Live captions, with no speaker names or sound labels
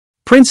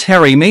Prince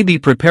Harry may be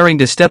preparing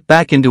to step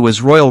back into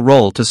his royal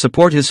role to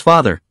support his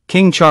father,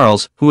 King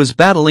Charles, who is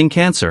battling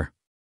cancer.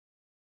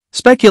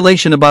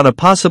 Speculation about a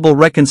possible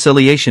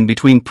reconciliation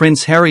between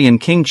Prince Harry and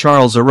King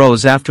Charles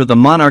arose after the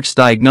monarch's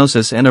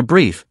diagnosis and a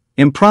brief,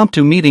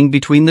 impromptu meeting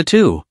between the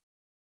two.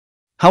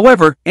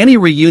 However, any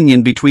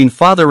reunion between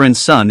father and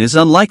son is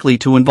unlikely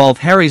to involve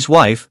Harry's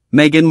wife,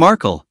 Meghan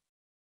Markle.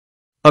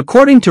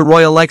 According to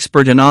royal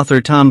expert and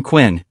author Tom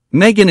Quinn,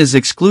 Meghan is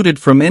excluded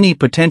from any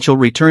potential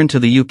return to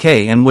the UK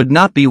and would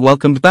not be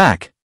welcomed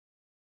back.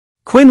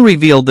 Quinn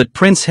revealed that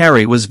Prince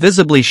Harry was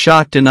visibly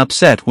shocked and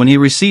upset when he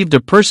received a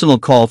personal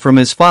call from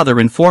his father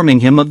informing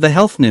him of the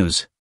health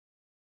news.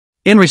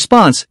 In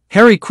response,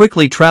 Harry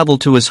quickly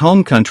traveled to his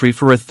home country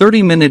for a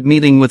 30-minute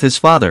meeting with his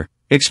father,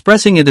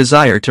 expressing a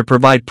desire to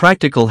provide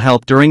practical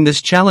help during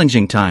this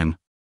challenging time.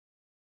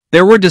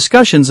 There were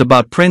discussions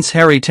about Prince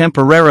Harry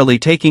temporarily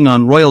taking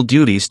on royal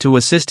duties to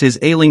assist his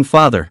ailing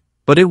father,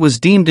 but it was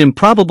deemed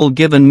improbable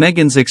given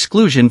Meghan's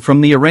exclusion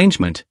from the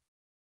arrangement.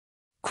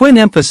 Quinn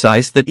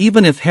emphasized that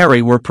even if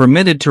Harry were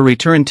permitted to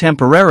return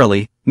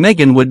temporarily,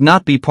 Meghan would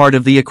not be part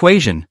of the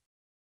equation.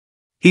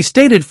 He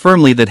stated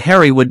firmly that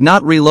Harry would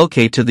not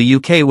relocate to the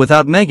UK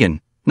without Meghan,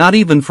 not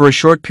even for a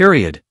short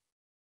period.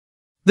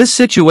 This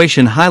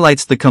situation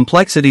highlights the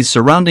complexities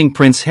surrounding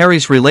Prince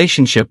Harry's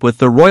relationship with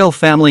the royal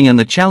family and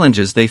the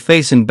challenges they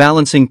face in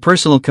balancing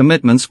personal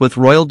commitments with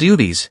royal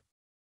duties.